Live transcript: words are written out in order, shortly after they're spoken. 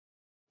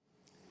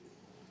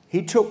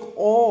He took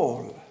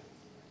all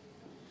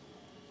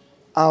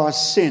our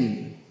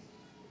sin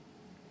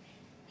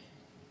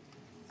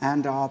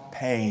and our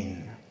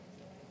pain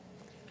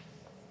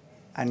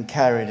and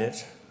carried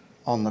it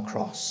on the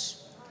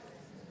cross,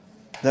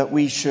 that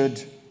we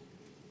should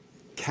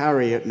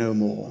carry it no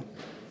more.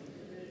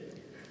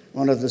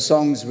 One of the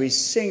songs we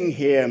sing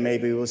here,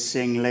 maybe we'll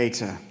sing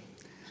later.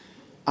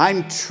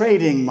 I'm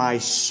trading my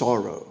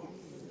sorrow.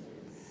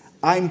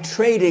 I'm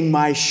trading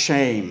my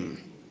shame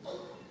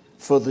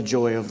for the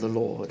joy of the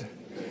Lord.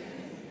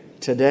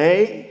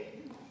 Today,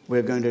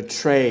 we're going to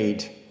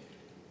trade,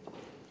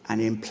 and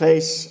in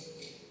place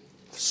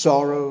of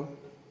sorrow,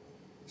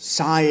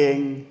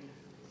 sighing,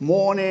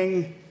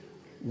 mourning,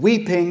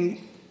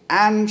 weeping,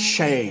 and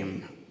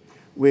shame,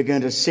 we're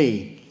going to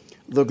see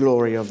the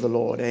glory of the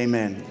Lord.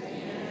 Amen.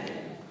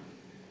 Amen.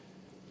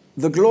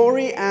 The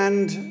glory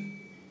and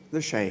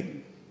the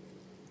shame.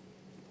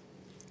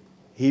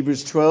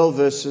 Hebrews 12,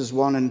 verses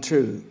 1 and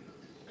 2.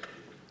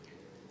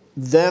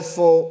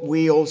 Therefore,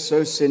 we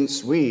also,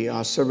 since we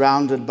are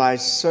surrounded by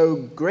so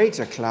great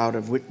a cloud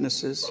of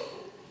witnesses,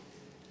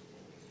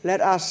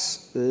 let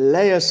us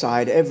lay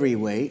aside every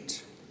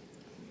weight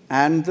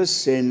and the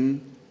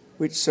sin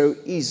which so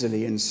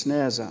easily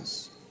ensnares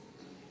us.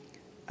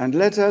 And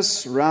let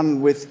us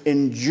run with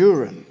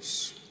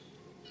endurance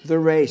the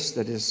race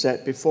that is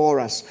set before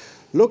us,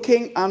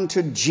 looking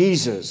unto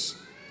Jesus,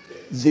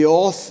 the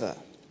author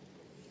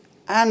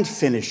and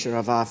finisher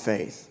of our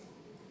faith,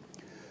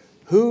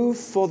 who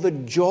for the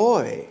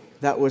joy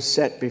that was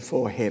set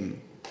before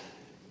him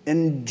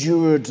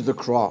endured the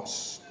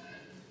cross,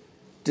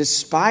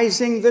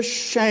 despising the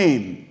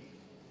shame,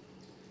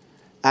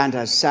 and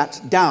has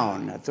sat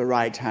down at the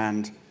right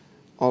hand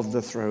of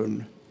the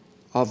throne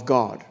of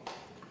God.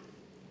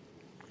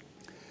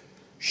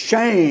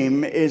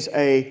 Shame is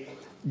a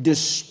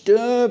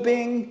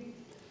disturbing,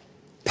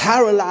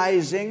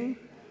 paralyzing,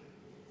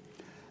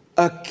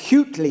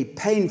 acutely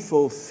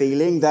painful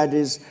feeling that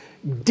is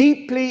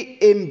deeply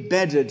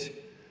embedded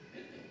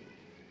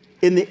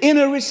in the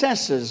inner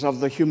recesses of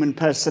the human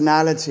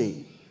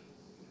personality.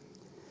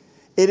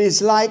 It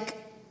is like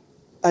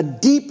a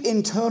deep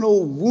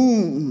internal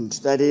wound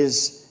that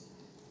is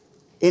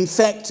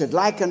infected,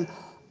 like an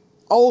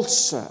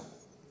ulcer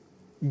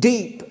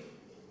deep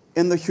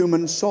in the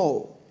human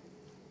soul.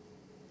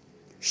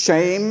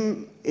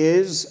 Shame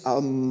is a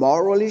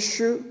moral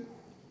issue,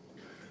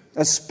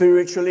 a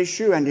spiritual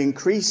issue, and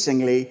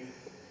increasingly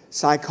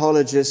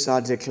psychologists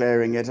are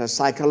declaring it a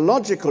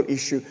psychological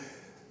issue,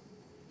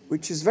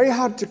 which is very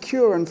hard to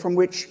cure and from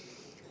which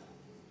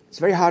it's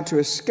very hard to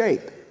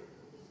escape.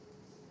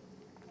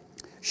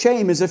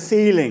 Shame is a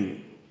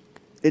feeling.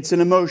 It's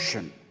an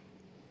emotion.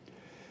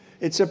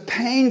 It's a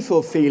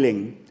painful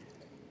feeling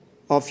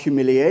of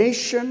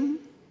humiliation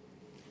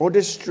or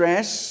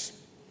distress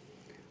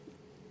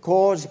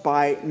caused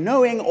by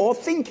knowing or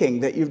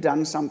thinking that you've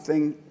done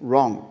something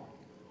wrong.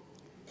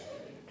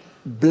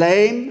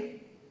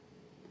 Blame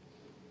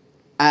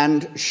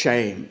and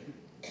shame.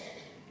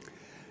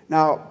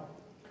 Now,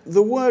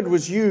 the word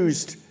was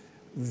used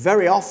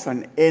very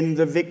often in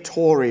the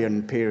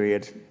Victorian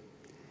period.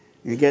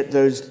 You get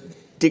those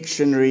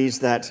dictionaries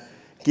that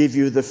give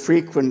you the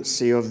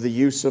frequency of the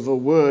use of a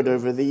word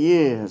over the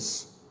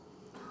years.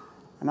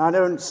 And I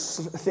don't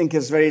think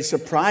it's very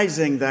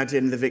surprising that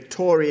in the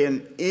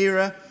Victorian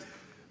era,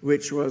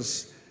 which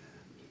was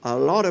a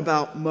lot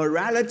about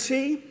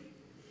morality,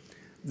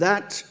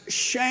 that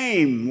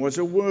shame was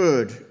a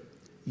word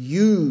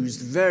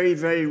used very,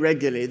 very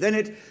regularly. Then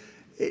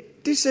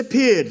it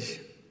disappeared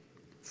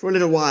for a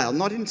little while,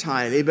 not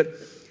entirely, but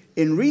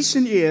in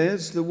recent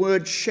years, the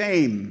word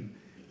shame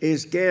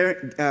is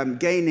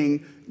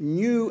gaining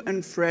new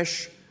and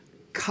fresh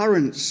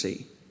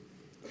currency.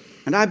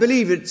 And I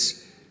believe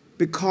it's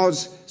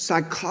because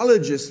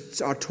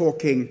psychologists are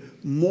talking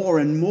more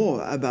and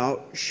more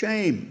about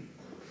shame.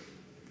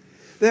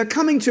 They're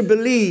coming to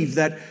believe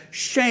that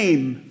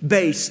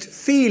shame-based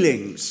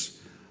feelings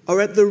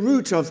are at the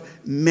root of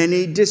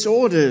many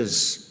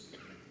disorders.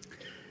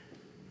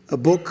 A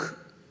book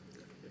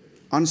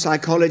on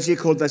psychology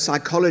called The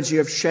Psychology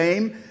of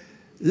Shame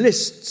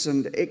lists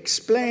and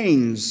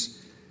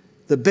explains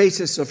the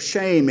basis of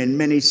shame in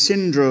many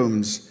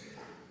syndromes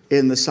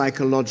in the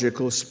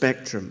psychological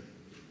spectrum.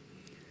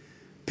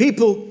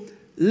 People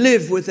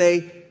live with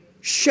a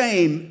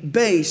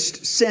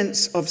shame-based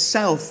sense of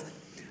self,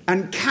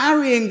 and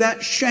carrying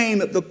that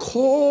shame at the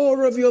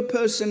core of your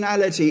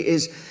personality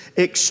is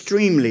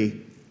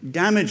extremely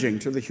damaging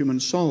to the human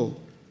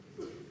soul.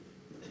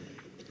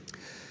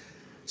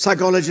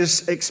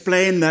 Psychologists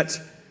explain that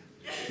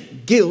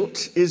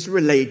guilt is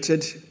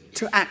related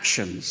to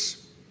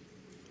actions.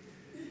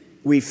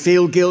 We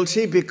feel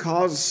guilty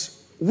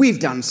because we've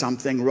done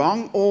something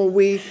wrong, or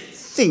we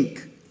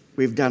think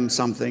we've done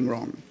something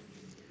wrong.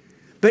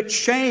 But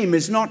shame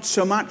is not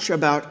so much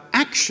about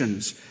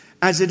actions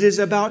as it is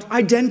about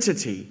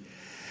identity.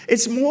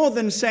 It's more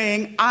than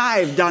saying,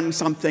 I've done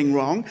something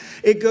wrong.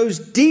 It goes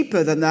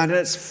deeper than that, and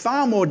it's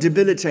far more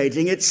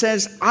debilitating. It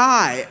says,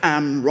 I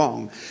am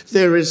wrong.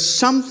 There is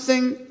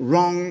something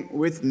wrong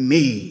with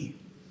me,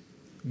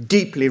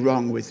 deeply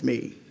wrong with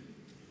me.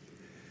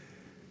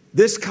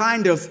 This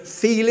kind of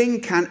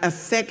feeling can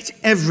affect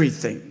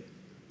everything.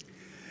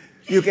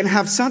 You can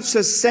have such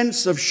a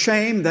sense of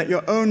shame that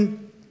your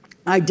own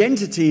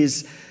identity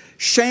is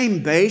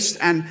shame-based,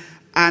 and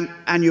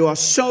you are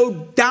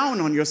so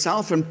down on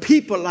yourself, and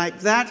people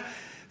like that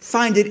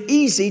find it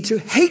easy to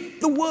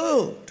hate the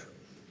world,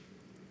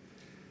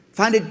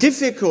 find it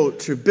difficult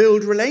to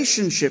build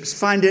relationships,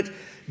 find it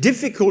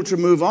difficult to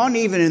move on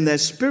even in their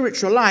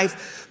spiritual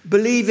life,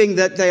 believing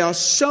that they are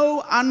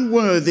so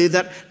unworthy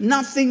that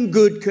nothing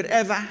good could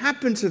ever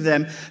happen to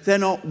them. They're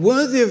not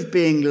worthy of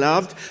being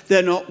loved.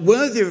 They're not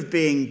worthy of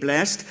being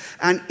blessed.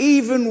 And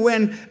even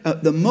when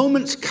the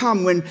moments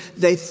come when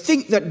they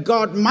think that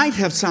God might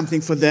have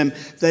something for them,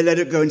 they let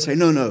it go and say,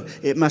 no,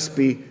 it must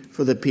be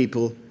for the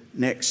people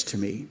next to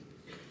me.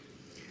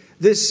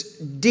 This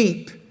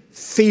deep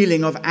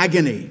feeling of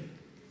agony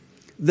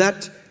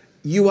that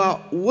you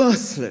are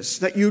worthless,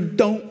 that you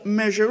don't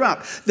measure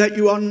up, that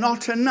you are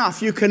not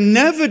enough. You can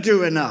never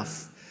do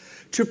enough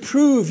to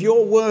prove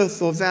your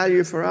worth or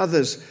value for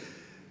others.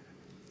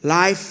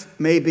 Life,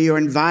 maybe your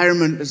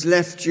environment has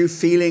left you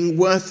feeling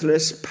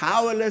worthless,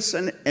 powerless,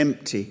 and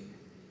empty.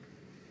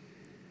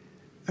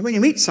 And when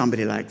you meet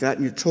somebody like that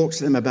and you talk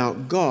to them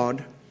about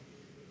God,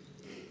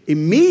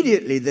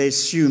 immediately they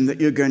assume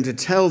that you're going to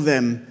tell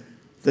them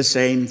the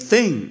same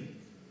thing,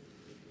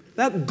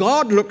 that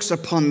God looks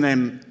upon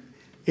them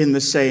in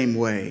the same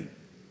way.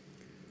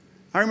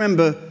 I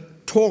remember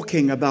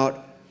talking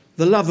about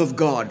the love of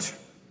God,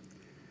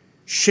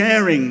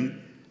 sharing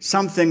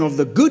something of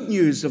the good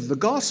news of the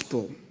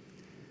gospel.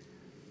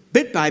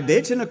 Bit by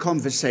bit in a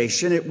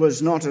conversation, it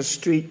was not a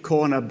street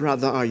corner,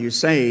 brother, are you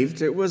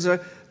saved? It was a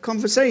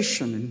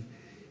conversation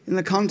in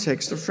the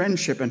context of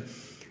friendship. And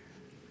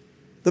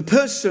the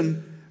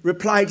person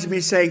replied to me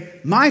saying,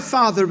 my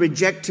father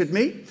rejected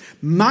me.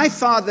 My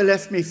father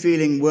left me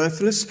feeling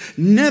worthless,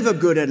 never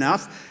good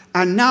enough.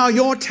 And now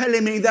you're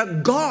telling me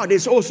that God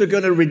is also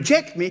going to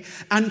reject me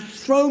and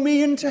throw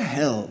me into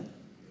hell.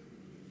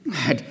 I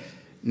had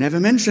never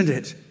mentioned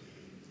it.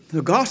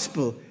 The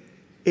gospel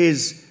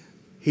is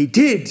he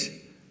did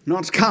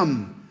not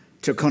come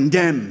to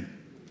condemn,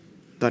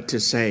 but to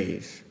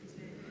save.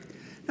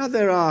 Now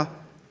there are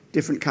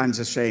different kinds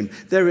of shame.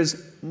 There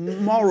is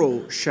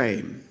moral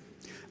shame.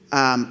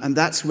 And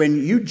that's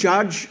when you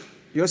judge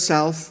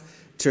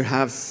yourself to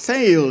have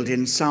failed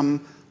in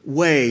some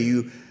way.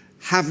 You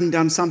haven't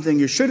done something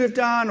you should have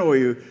done, or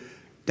you've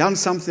done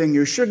something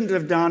you shouldn't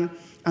have done.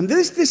 And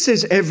this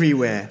is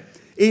everywhere.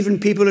 Even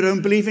people who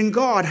don't believe in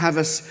God have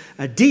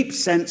a deep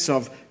sense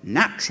of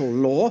natural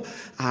law.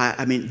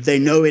 They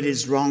know it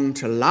is wrong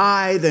to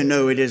lie. They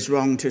know it is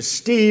wrong to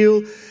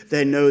steal.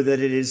 They know that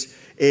it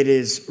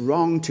is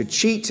wrong to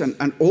cheat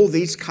and all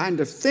these kind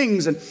of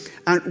things.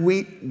 And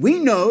we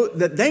know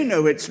that they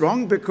know it's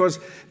wrong because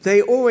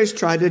they always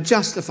try to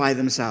justify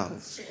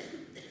themselves.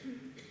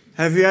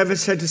 Have you ever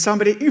said to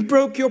somebody, you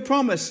broke your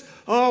promise?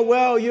 Oh,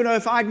 well,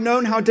 if I'd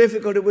known how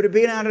difficult it would have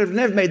been, I'd have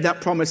never made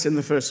that promise in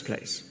the first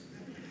place.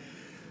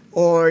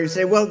 Or you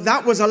say, well,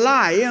 that was a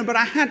lie, but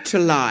I had to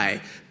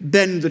lie.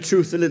 Bend the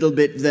truth a little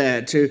bit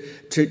there to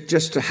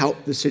just to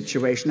help the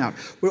situation out.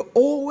 We're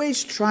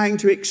always trying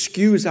to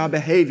excuse our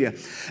behavior.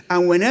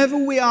 And whenever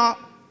we are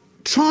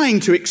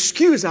trying to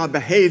excuse our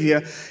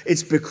behavior,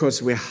 it's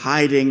because we're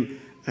hiding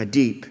a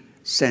deep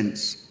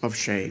sense of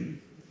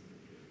shame.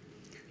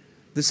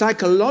 The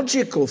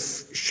psychological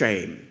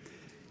shame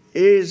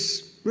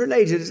is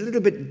related. It's a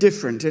little bit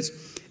different.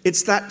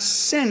 It's that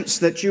sense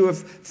that you have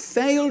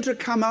failed to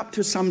come up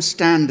to some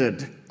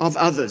standard of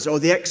others or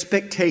the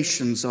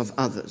expectations of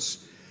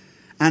others.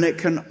 And it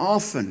can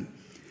often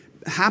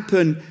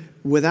happen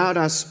without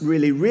us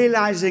really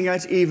realizing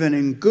it, even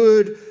in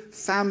good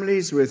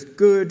families with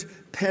good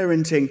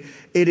parenting.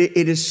 It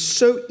is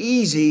so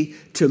easy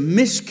to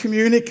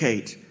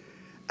miscommunicate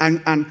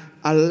and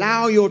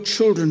allow your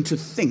children to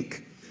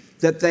think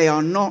that they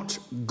are not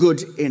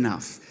good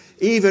enough.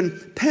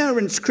 Even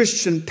parents,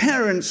 Christian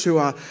parents who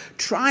are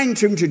trying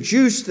to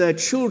introduce their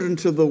children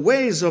to the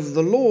ways of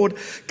the Lord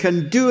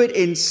can do it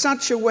in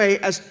such a way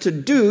as to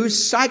do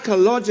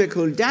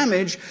psychological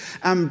damage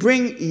and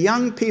bring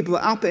young people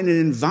up in an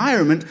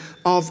environment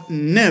of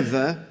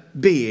never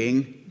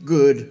being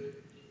good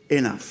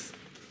enough.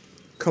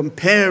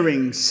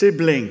 Comparing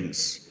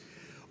siblings,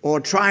 or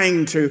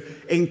trying to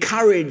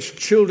encourage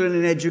children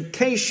in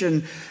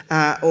education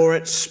or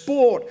at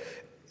sport,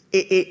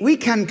 we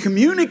can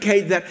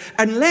communicate that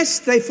unless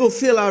they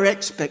fulfill our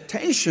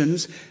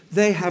expectations,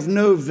 they have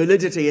no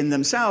validity in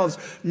themselves,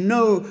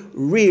 no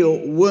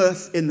real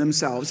worth in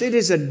themselves. It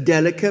is a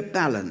delicate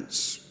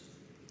balance,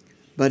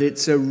 but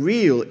it's a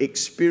real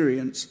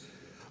experience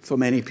for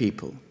many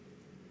people.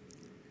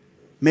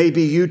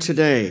 Maybe you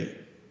today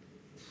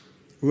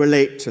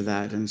relate to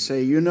that and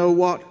say, you know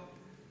what?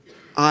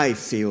 I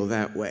feel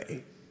that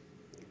way.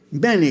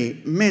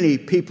 Many, many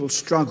people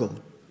struggle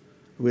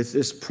with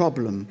this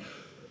problem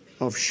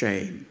of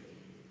shame.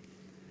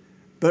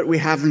 But we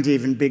haven't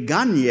even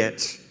begun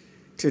yet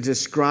to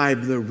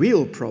describe the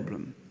real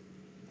problem,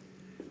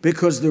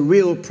 because the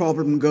real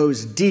problem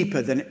goes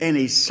deeper than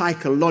any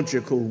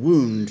psychological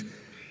wound.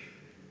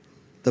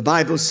 The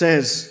Bible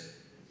says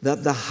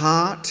that the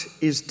heart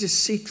is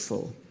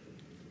deceitful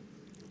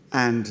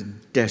and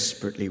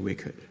desperately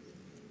wicked.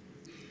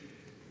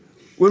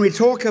 When we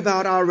talk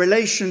about our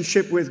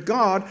relationship with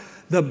God,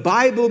 the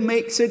Bible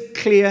makes it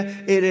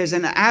clear it is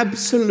an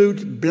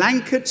absolute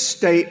blanket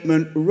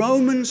statement.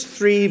 Romans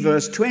 3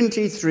 verse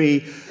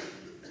 23,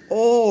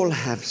 all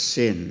have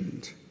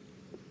sinned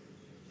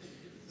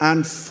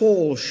and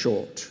fall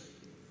short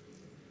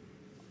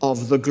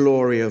of the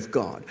glory of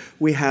God.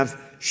 We have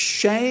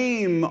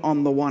shame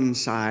on the one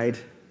side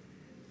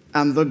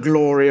and the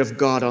glory of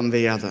God on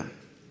the other.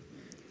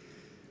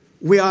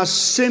 We are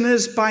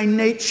sinners by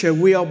nature.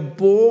 We are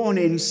born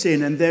in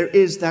sin, and there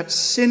is that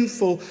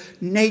sinful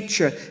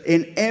nature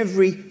in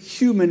every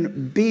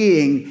human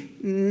being,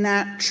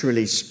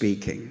 naturally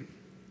speaking.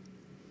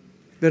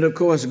 But of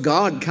course,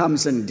 God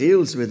comes and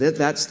deals with it.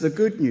 That's the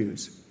good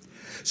news.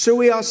 So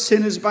we are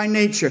sinners by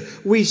nature.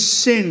 We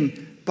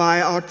sin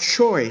by our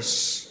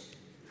choice.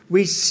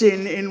 We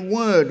sin in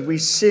word. We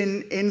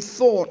sin in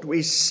thought.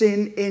 We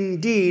sin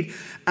in deed.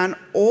 And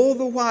all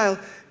the while,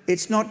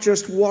 it's not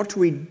just what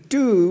we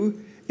do,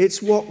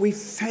 it's what we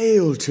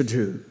fail to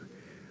do.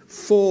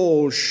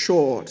 Fall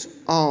short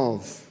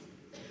of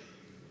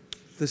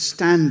the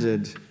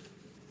standard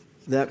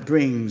that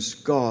brings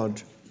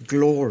God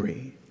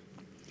glory.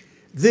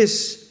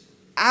 This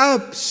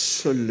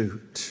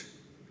absolute,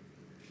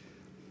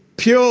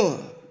 pure,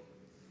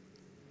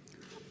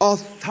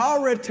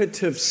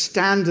 authoritative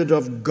standard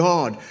of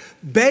God,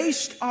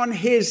 based on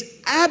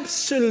his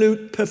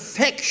absolute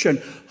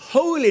perfection,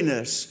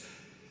 holiness,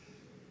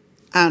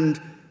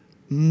 and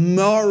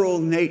moral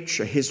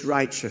nature, his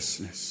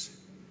righteousness.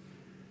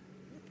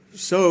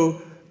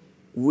 So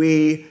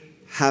we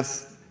have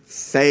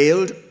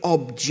failed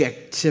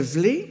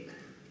objectively.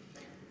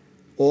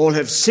 All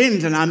have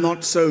sinned, and I'm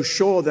not so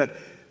sure that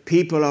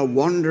people are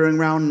wandering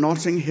around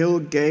Notting Hill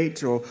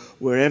Gate or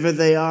wherever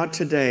they are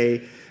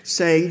today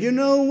saying, you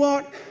know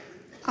what,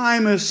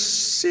 I'm a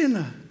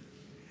sinner.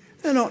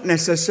 They're not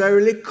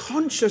necessarily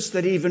conscious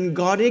that even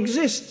God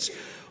exists,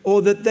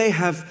 or that they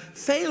have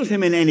failed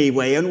him in any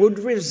way, and would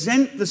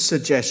resent the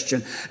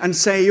suggestion and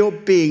say you're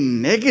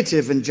being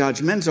negative and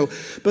judgmental.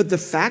 But the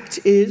fact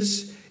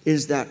is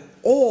that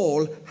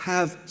all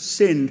have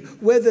sinned,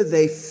 whether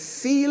they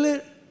feel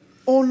it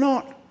or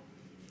not.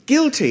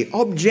 Guilty,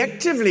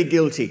 objectively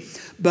guilty.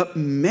 But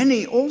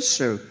many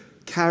also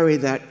carry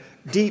that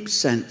deep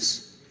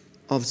sense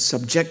of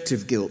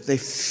subjective guilt. They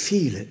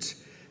feel it.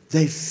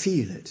 They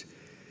feel it.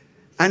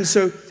 And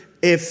so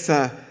if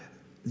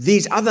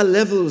these other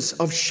levels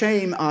of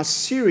shame are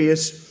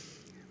serious,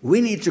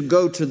 we need to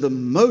go to the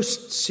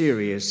most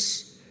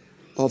serious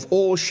of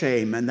all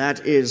shame, and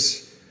that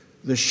is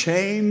the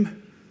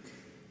shame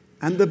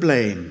and the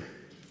blame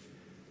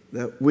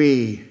that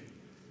we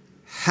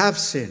have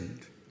sinned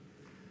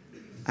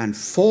and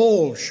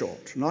fall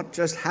short, not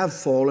just have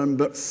fallen,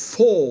 but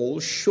fall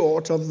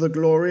short of the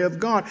glory of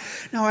God.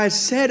 Now, I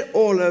said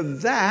all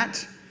of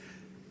that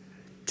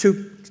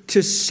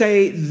to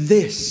say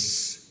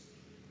this.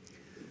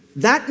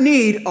 That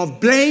need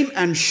of blame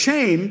and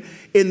shame,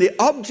 in the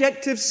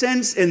objective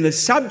sense, in the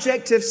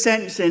subjective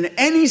sense, in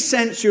any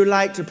sense you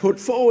like to put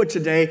forward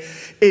today,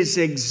 is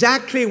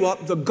exactly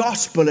what the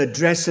gospel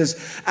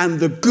addresses and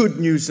the good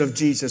news of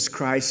Jesus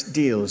Christ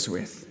deals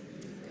with.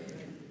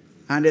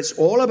 And it's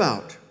all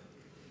about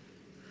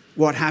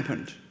what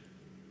happened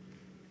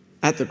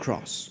at the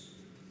cross.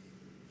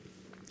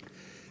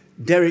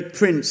 Derek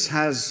Prince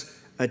had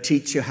a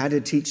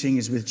teaching,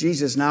 is with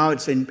Jesus now,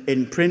 it's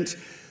in print,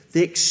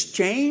 The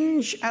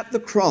Exchange at the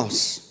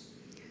Cross.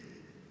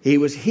 He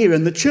was here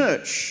in the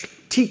church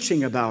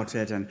teaching about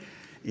it. And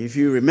if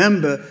you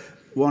remember,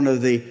 one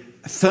of the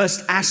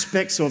first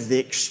aspects of the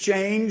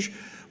exchange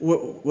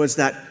was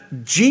that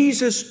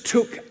Jesus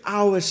took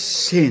our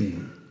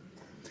sin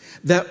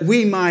that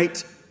we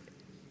might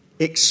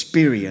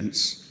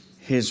experience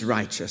his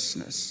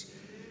righteousness.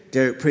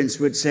 Derek Prince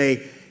would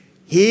say,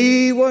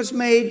 he was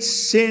made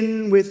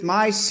sin with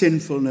my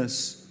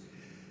sinfulness,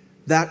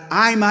 that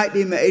I might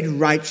be made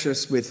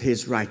righteous with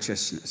his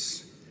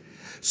righteousness.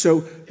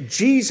 So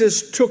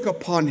Jesus took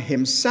upon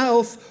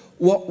himself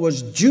what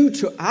was due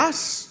to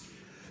us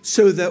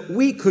so that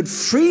we could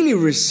freely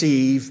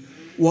receive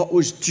what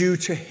was due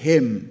to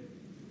him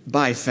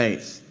by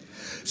faith.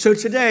 So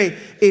today,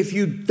 if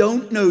you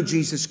don't know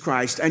Jesus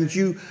Christ and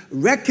you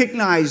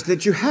recognize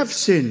that you have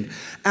sinned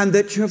and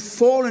that you have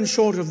fallen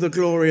short of the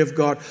glory of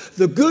God,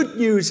 the good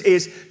news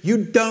is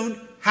you don't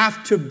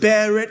have to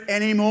bear it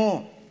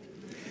anymore.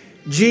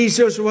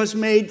 Jesus was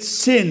made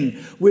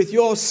sin with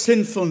your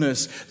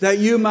sinfulness, that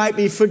you might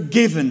be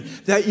forgiven,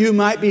 that you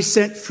might be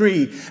set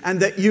free,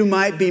 and that you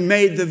might be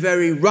made the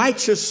very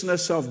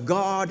righteousness of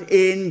God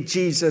in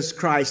Jesus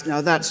Christ.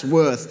 Now that's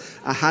worth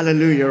a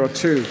hallelujah or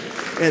two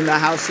in the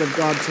house of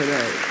God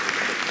today.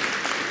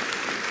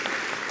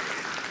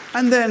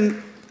 And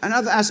then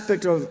another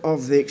aspect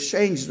of the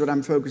exchange is what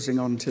I'm focusing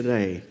on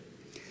today.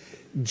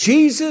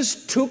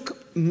 Jesus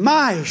took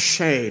my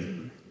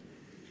shame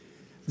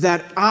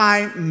that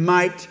I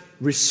might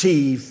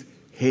receive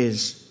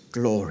his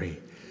glory.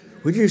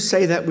 Would you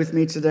say that with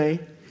me today?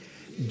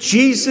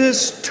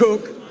 Jesus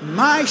took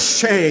my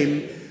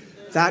shame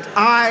that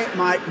I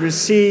might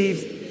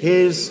receive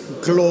his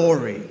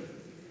glory.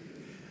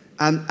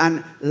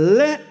 And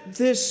let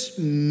this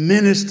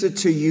minister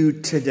to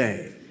you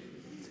today.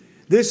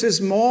 This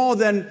is more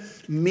than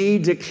me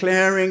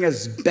declaring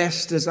as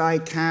best as I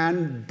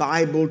can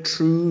Bible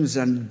truths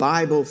and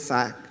Bible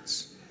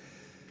facts.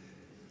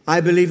 I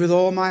believe with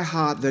all my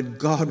heart that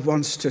God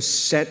wants to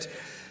set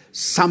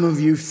some of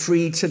you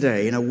free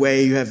today in a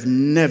way you have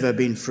never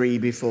been free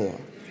before.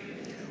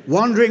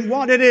 Wondering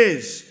what it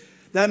is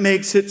that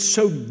makes it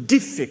so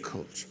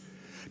difficult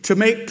to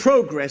make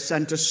progress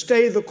and to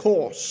stay the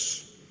course.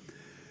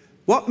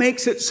 What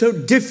makes it so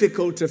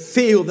difficult to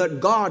feel that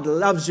God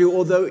loves you,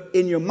 although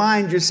in your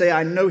mind you say,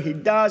 I know he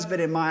does,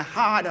 but in my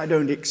heart I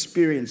don't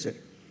experience it.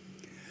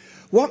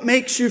 What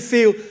makes you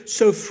feel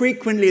so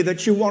frequently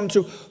that you want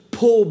to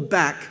pull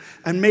back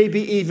and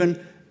maybe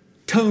even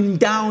tone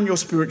down your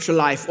spiritual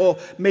life, or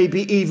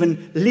maybe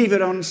even leave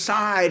it on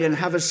side and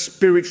have a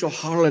spiritual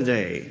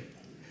holiday?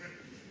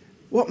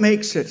 What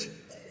makes it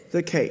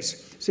the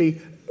case? See,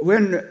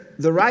 when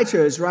the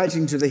writer is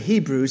writing to the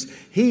Hebrews,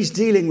 he's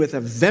dealing with a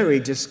very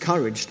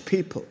discouraged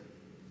people.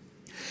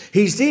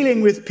 He's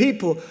dealing with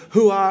people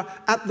who are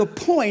at the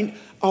point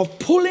of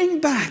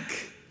pulling back,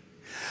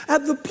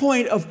 at the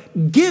point of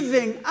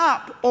giving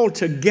up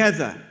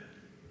altogether.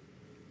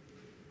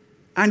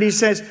 And he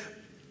says,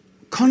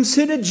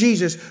 consider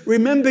Jesus.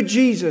 Remember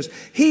Jesus.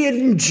 He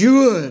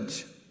endured.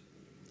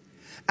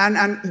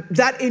 And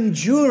that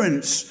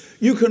endurance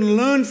you can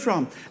learn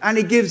from. And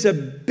he gives a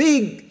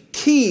big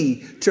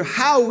key to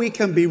how we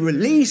can be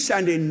released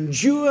and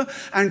endure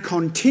and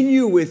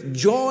continue with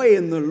joy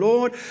in the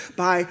Lord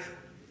by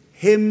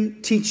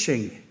him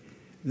teaching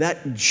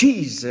that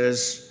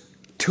Jesus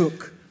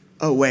took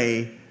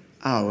away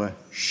our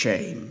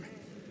shame.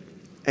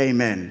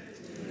 Amen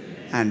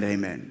and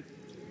amen.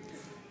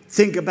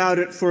 Think about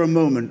it for a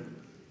moment.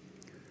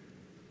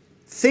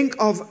 Think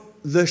of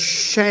the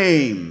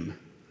shame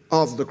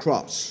of the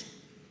cross.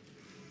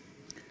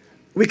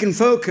 We can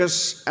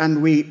focus,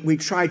 and we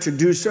try to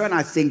do so, and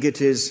I think it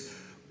is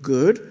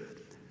good,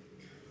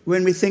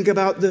 when we think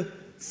about the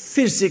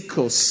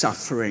physical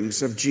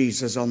sufferings of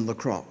Jesus on the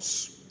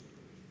cross.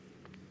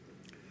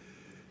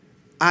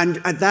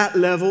 And at that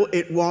level,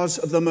 it was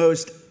the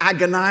most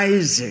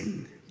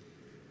agonizing,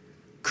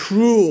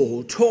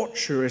 cruel,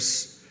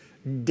 torturous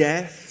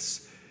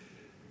deaths,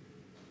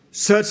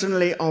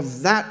 certainly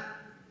of that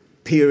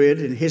period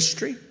in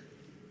history,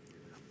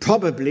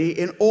 probably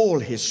in all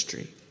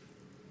history.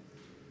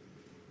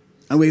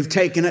 And we've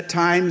taken at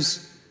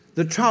times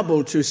the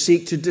trouble to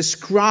seek to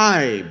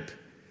describe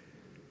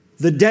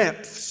the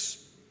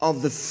depths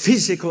of the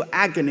physical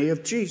agony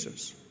of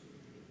Jesus.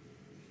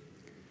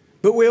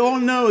 But we all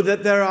know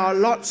that there are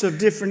lots of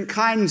different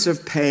kinds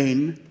of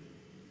pain,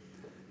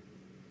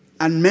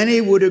 and many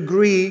would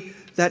agree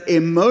that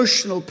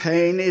emotional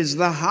pain is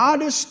the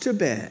hardest to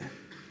bear.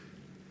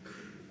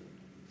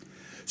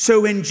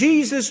 So when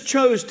Jesus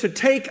chose to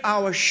take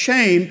our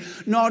shame,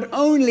 not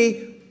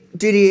only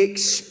did he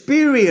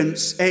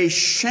experience a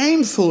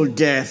shameful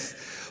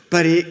death,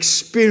 but he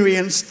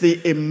experienced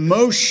the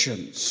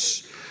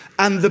emotions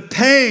and the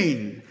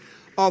pain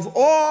of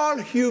all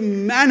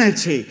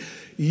humanity.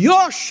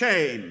 Your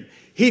shame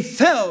he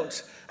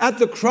felt at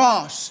the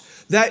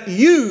cross, that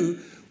you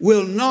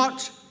will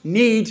not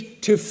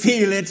need to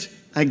feel it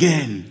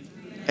again.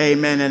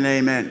 Amen and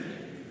amen.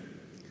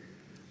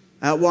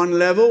 At one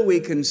level, we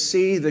can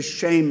see the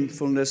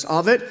shamefulness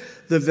of it.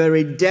 The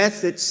very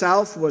death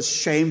itself was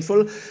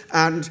shameful.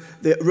 And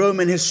the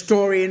Roman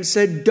historian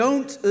said,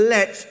 don't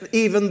let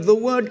even the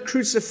word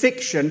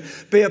crucifixion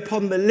be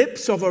upon the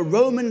lips of a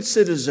Roman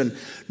citizen.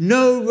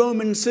 No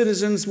Roman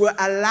citizens were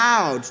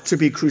allowed to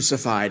be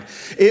crucified.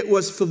 It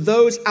was for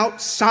those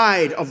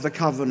outside of the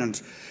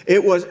covenant.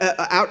 It was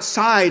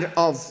outside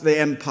of the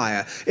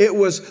empire. It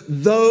was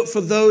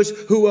for those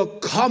who were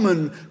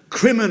common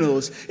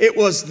criminals. It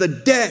was the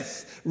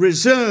death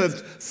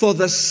reserved for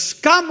the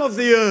scum of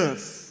the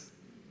earth.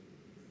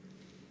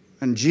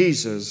 And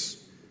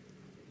Jesus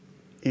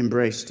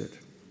embraced it.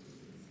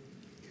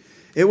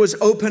 It was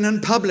open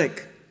and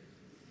public.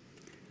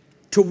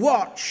 To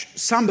watch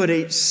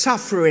somebody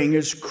suffering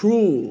is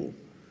cruel.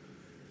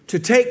 To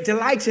take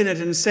delight in it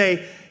and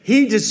say,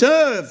 he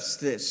deserves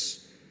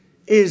this,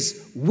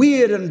 is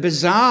weird and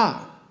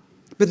bizarre.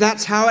 But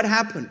that's how it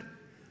happened.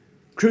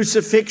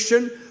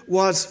 Crucifixion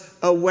was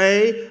a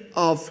way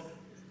of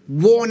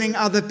warning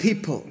other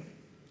people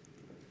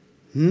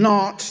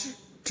not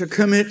to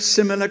commit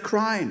similar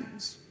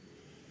crimes.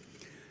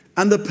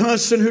 And the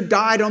person who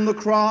died on the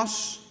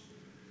cross,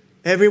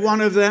 every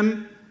one of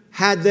them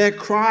had their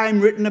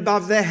crime written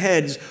above their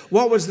heads.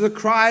 What was the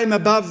crime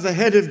above the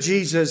head of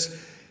Jesus?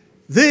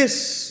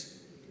 This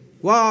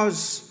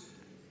was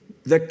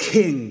the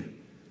King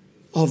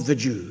of the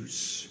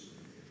Jews.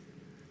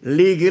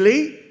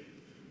 Legally,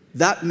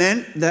 that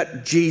meant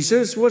that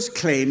Jesus was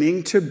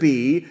claiming to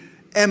be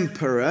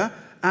emperor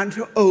and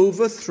to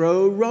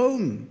overthrow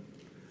Rome.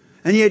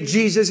 And yet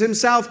Jesus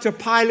himself to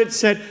Pilate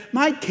said,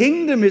 "My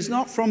kingdom is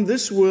not from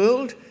this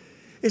world.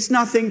 It's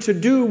nothing to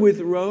do with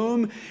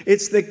Rome.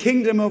 It's the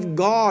kingdom of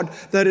God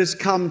that has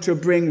come to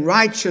bring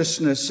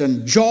righteousness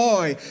and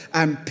joy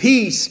and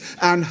peace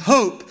and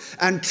hope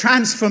and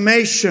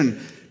transformation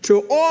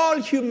to all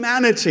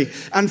humanity."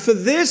 And for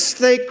this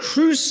they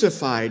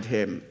crucified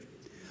him,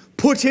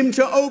 put him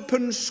to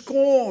open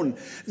scorn.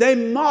 They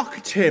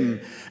mocked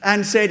him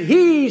and said,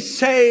 "He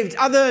saved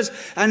others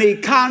and he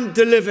can't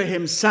deliver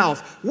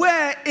himself.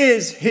 Where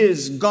is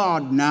his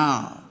God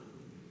now?"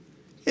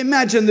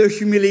 Imagine the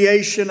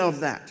humiliation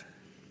of that.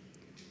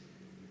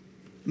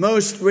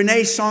 Most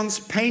Renaissance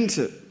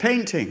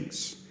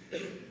paintings,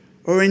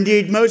 or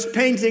indeed most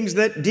paintings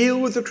that deal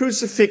with the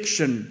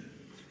crucifixion,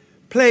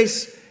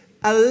 place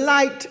a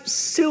light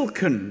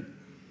silken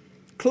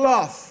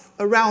cloth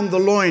around the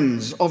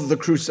loins of the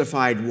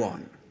crucified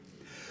one.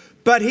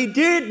 But he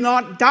did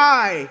not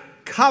die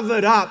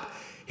covered up.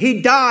 He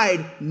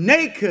died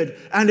naked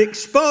and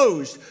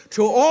exposed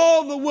to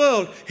all the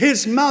world,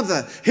 his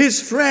mother,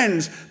 his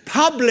friends,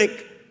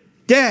 public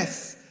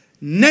death,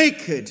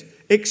 naked,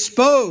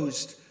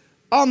 exposed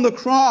on the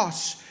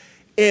cross.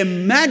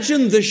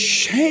 Imagine the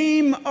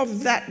shame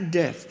of that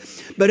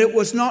death. But it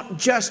was not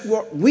just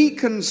what we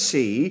can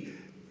see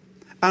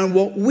and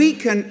what we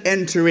can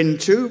enter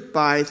into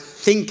by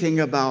thinking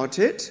about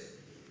it.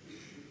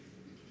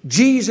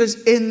 Jesus,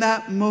 in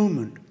that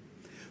moment,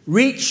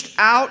 reached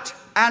out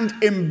and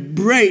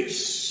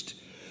embraced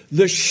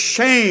the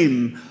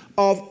shame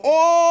of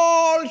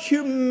all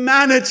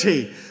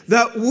humanity,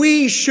 that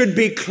we should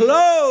be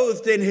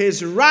clothed in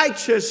his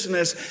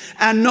righteousness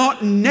and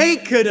not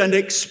naked and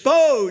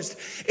exposed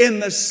in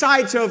the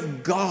sight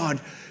of God,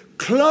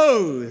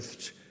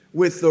 clothed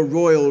with the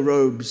royal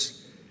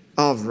robes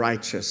of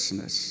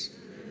righteousness.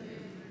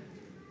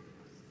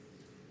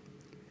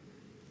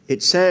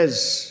 It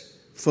says,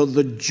 for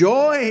the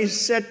joy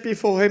set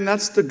before him,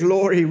 that's the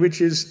glory which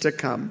is to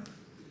come,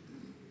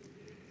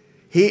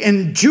 he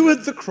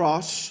endured the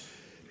cross,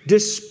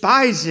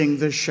 despising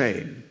the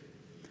shame.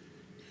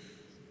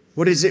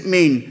 What does it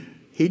mean?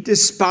 He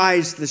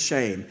despised the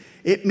shame.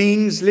 It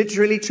means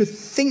literally to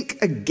think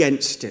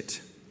against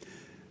it,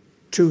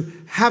 to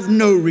have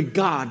no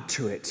regard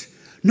to it,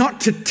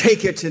 not to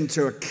take it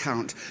into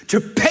account,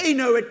 to pay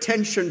no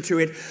attention to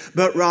it,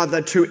 but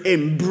rather to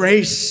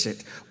embrace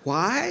it.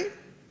 Why?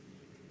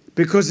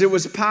 Because it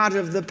was part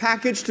of the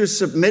package. To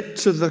submit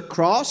to the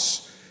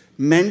cross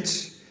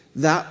meant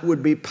that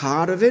would be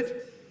part of it.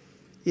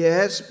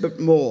 Yes, but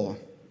more.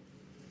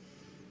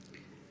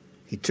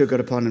 He took it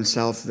upon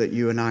himself that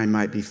you and I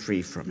might be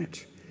free from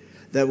it,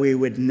 that we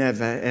would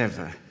never,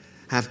 ever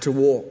have to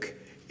walk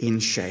in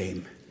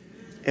shame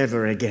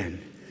ever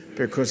again,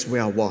 because we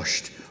are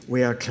washed,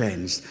 we are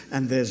cleansed,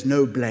 and there's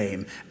no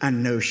blame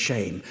and no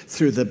shame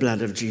through the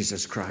blood of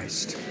Jesus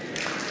Christ.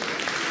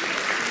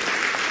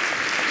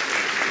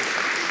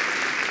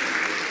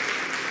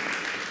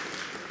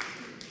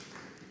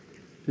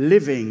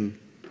 Living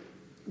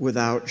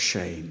without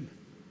shame.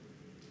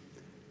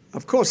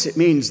 Of course, it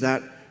means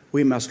that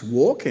we must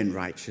walk in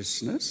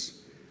righteousness.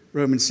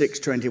 Romans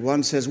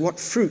 6:21 says, what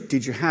fruit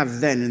did you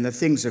have then in the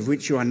things of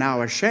which you are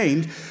now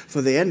ashamed?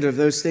 For the end of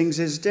those things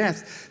is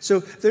death. So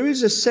there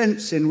is a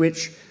sense in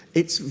which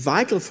it's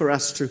vital for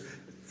us to,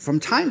 from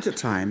time to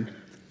time,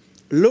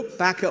 look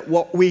back at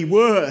what we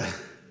were,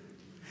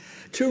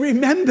 to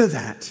remember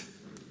that.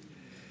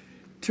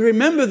 To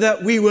remember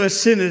that we were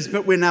sinners,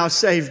 but we're now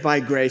saved by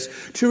grace.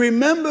 To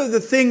remember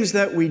the things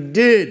that we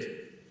did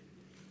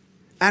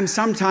and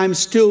sometimes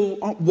still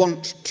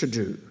want to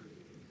do.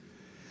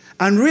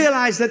 And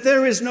realize that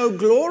there is no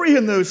glory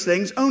in those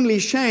things, only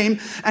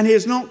shame. And he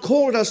has not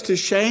called us to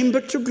shame,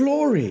 but to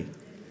glory.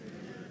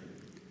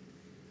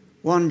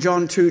 1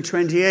 John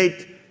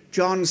 2:28,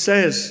 John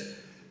says,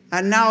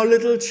 and now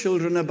little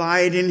children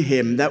abide in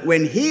him, that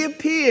when he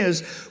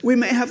appears, we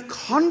may have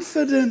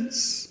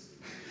confidence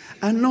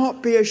and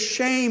not be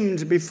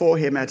ashamed before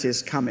him at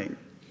his coming.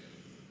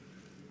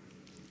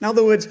 In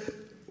other words,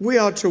 we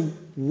are to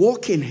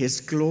walk in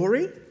his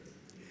glory,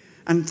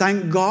 and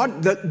thank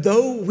God that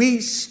though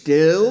we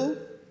still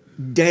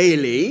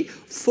daily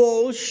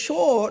fall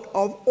short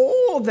of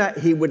all that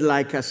he would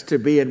like us to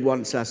be and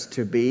wants us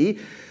to be,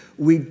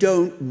 we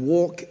don't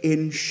walk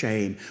in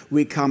shame.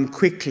 We come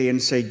quickly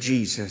and say,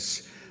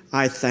 Jesus,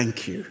 I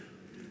thank you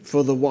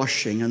for the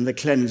washing and the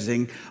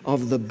cleansing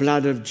of the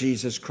blood of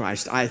Jesus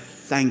Christ. I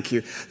thank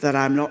you that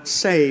I'm not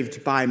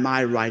saved by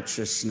my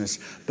righteousness,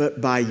 but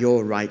by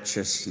your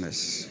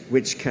righteousness,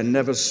 which can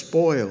never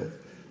spoil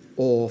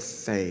or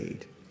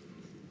fade.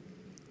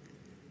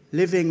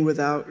 Living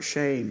without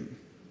shame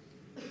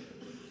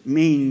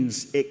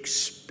means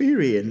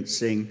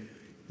experiencing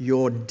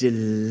your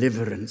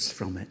deliverance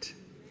from it.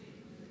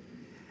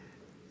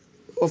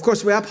 Of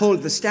course, we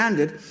uphold the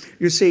standard.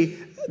 You see,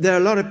 there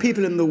are a lot of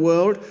people in the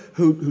world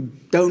who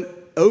don't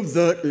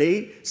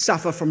overtly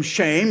suffer from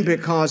shame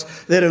because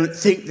they don't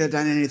think they've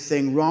done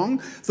anything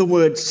wrong. The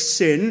word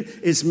sin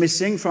is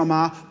missing from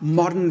our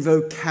modern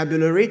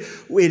vocabulary.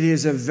 It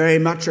is very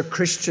much a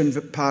Christian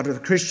part of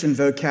the Christian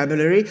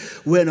vocabulary.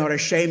 We're not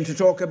ashamed to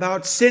talk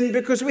about sin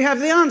because we have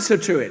the answer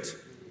to it.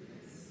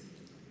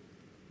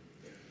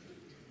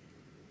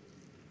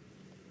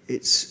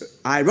 It's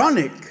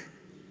ironic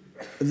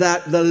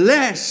that the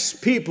less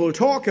people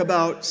talk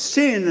about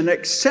sin and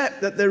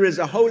accept that there is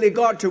a holy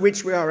God to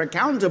which we are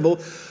accountable,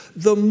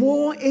 the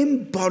more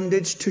in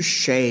bondage to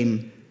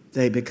shame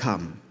they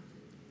become.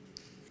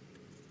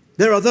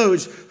 There are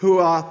those who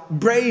are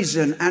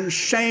brazen and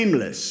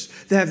shameless.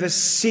 They have a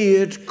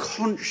seared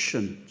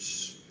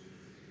conscience.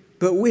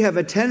 But we have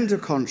a tender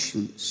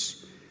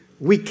conscience.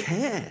 We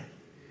care.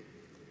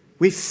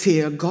 We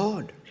fear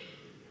God.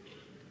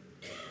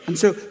 And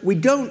so we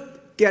don't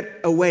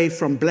get away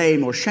from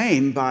blame or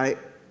shame by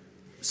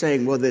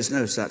saying, well, there's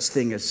no such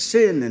thing as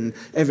sin and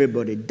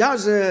everybody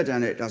does it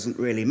and it doesn't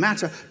really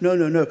matter.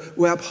 No.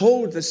 We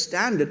uphold the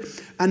standard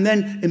and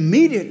then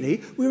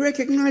immediately we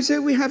recognize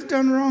that we have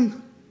done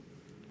wrong.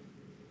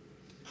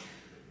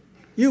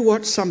 You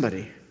watch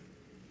somebody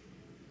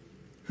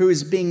who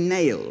is being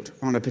nailed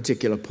on a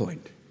particular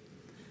point.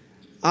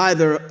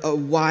 Either a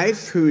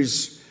wife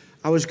who's,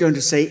 I was going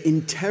to say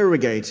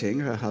interrogating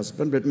her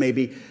husband, but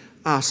maybe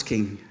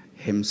asking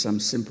him some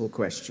simple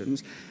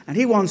questions, and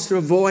he wants to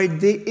avoid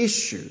the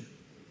issue.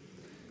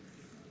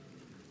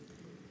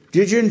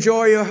 Did you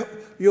enjoy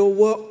your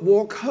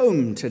walk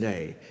home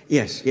today?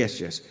 Yes.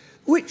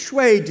 Which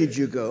way did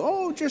you go?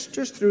 Oh,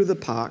 just through the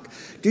park.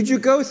 Did you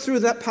go through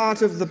that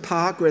part of the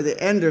park where at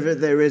the end of it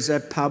there is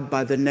a pub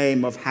by the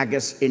name of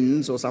Haggis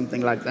Inns or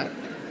something like that?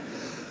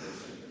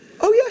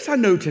 Oh, yes, I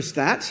noticed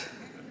that.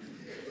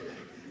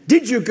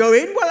 Did you go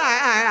in? Well,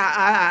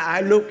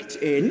 I looked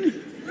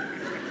in.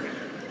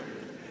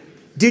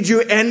 Did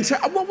you enter?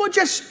 Well,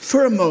 just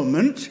for a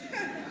moment.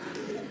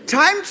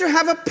 Time to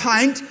have a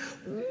pint,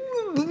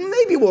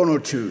 maybe one or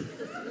two.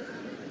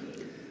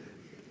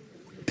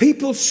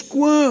 People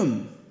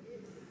squirm.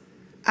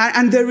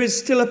 And there is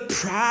still a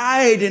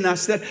pride in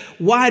us that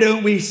why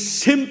don't we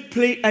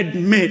simply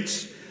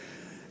admit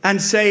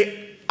and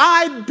say,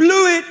 I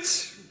blew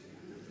it.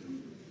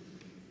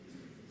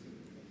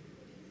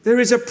 There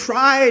is a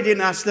pride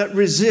in us that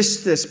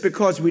resists this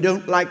because we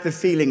don't like the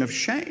feeling of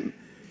shame.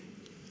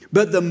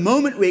 But the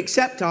moment we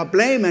accept our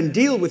blame and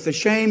deal with the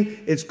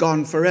shame, it's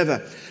gone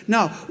forever.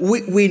 Now,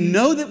 we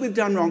know that we've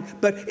done wrong,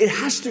 but it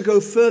has to go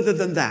further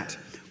than that.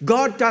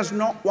 God does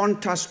not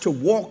want us to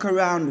walk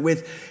around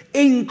with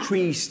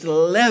increased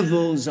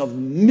levels of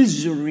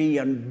misery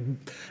and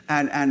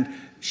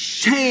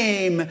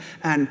shame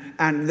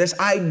and this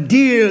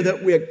idea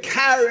that we're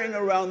carrying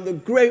around the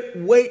great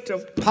weight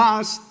of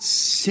past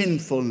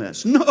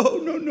sinfulness. No.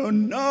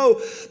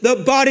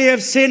 The body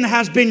of sin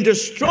has been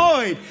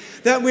destroyed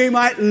that we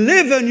might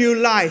live a new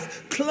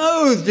life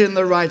clothed in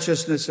the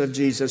righteousness of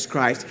Jesus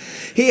Christ.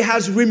 He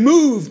has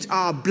removed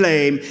our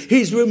blame.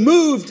 He's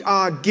removed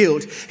our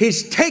guilt.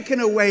 He's taken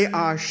away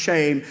our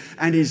shame,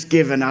 and he's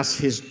given us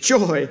his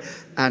joy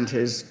and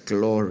his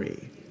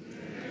glory.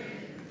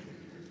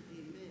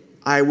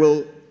 I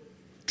will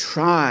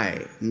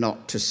try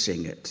not to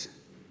sing it.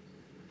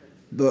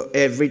 But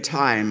every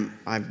time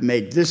I've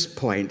made this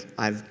point,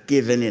 I've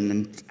given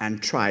in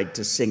and tried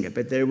to sing it.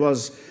 But there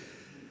was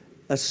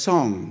a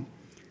song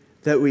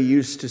that we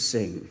used to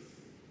sing.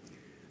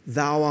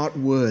 Thou art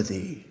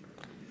worthy.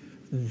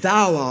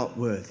 Thou art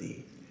worthy.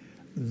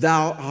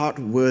 Thou art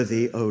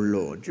worthy, O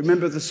Lord. Do you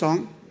remember the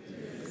song?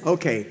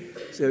 Okay,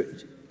 so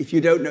if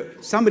you don't know,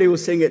 somebody will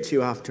sing it to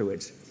you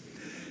afterwards.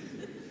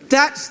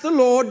 That's the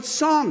Lord's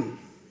song.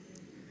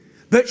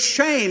 But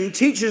shame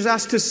teaches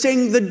us to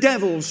sing the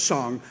devil's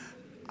song.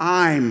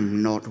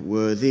 I'm not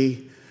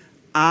worthy.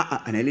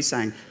 And Ellie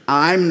sang,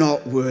 I'm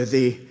not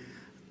worthy,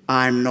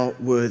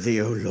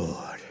 O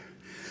Lord.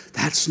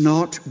 That's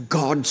not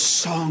God's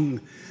song.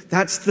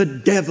 That's the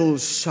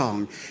devil's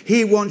song.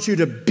 He wants you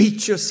to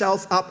beat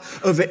yourself up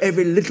over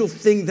every little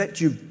thing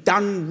that you've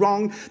done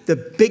wrong, the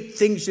big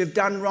things you've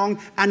done wrong,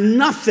 and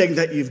nothing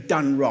that you've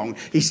done wrong.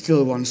 He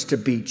still wants to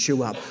beat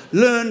you up.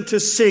 Learn to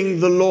sing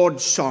the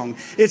Lord's song.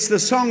 It's the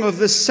song of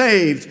the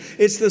saved.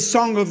 It's the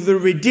song of the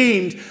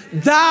redeemed.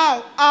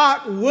 Thou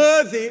art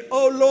worthy,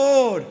 O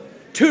Lord,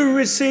 to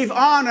receive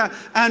honor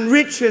and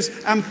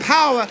riches and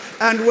power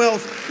and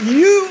wealth.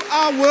 You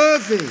are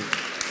worthy.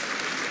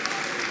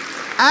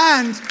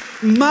 And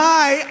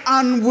my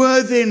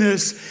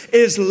unworthiness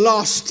is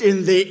lost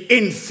in the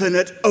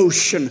infinite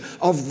ocean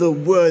of the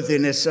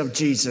worthiness of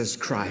Jesus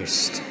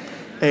Christ.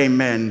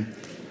 Amen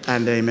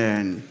and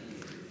amen.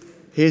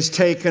 He's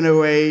taken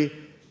away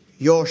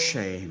your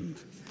shame,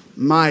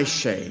 my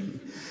shame,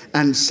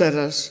 and set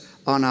us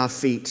on our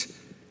feet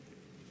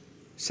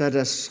set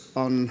us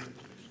on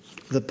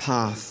the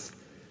path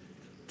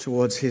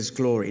towards his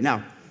glory.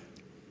 Now,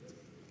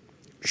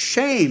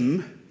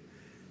 shame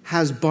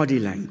has body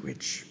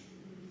language.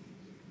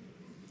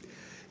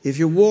 If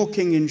you're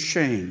walking in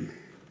shame,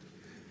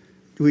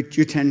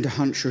 you tend to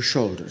hunch your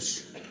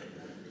shoulders.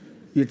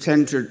 You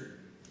tend to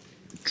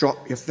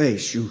drop your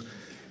face. You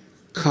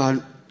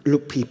can't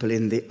look people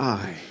in the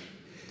eye.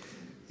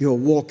 You're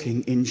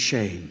walking in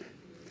shame.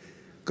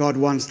 God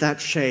wants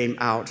that shame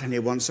out, and he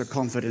wants a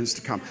confidence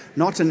to come.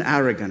 Not an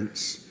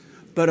arrogance,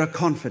 but a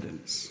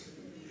confidence.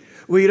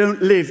 Where you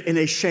don't live in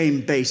a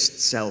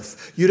shame-based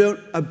self. You don't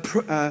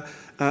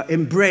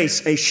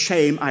embrace a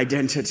shame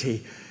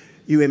identity.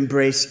 You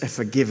embrace a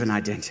forgiven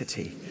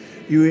identity.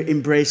 You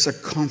embrace a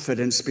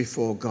confidence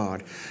before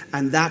God.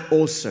 And that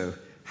also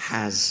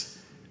has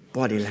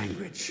body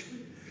language.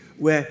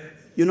 Where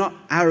you're not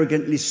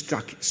arrogantly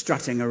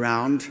strutting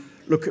around.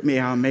 Look at me,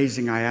 how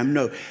amazing I am.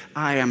 No,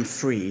 I am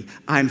free.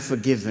 I'm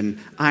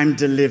forgiven. I'm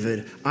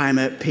delivered. I'm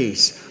at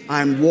peace.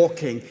 I'm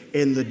walking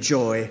in the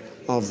joy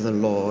of the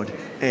Lord.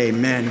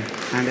 Amen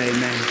and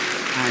amen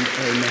and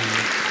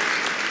amen.